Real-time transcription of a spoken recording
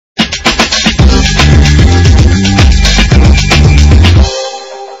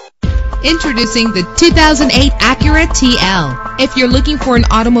Introducing the 2008 Acura TL. If you're looking for an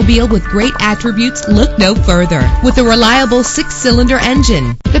automobile with great attributes, look no further. With a reliable 6-cylinder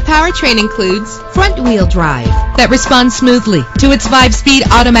engine, the powertrain includes front-wheel drive that responds smoothly to its 5-speed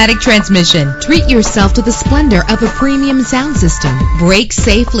automatic transmission. Treat yourself to the splendor of a premium sound system. Brake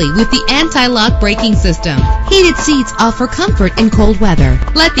safely with the anti-lock braking system. Heated seats offer comfort in cold weather.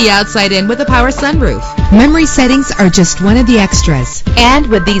 Let the outside in with a power sunroof. Memory settings are just one of the extras. And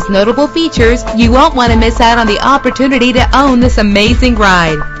with these notable features, you won't want to miss out on the opportunity to own this amazing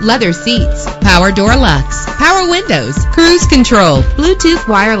ride. Leather seats, power door locks, power windows, cruise control, Bluetooth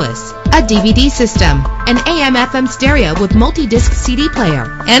wireless, a DVD system, an AM/FM stereo with multi-disc CD player.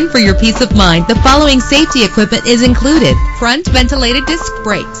 And for your peace of mind, the following safety equipment is included: front ventilated disc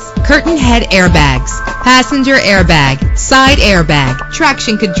brakes, curtain head airbags, passenger airbag, side airbag,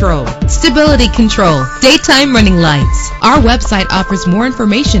 traction control, stability control, daytime running lights. Our website offers more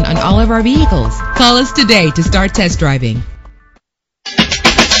information on all of our vehicles. Call us today to start test driving.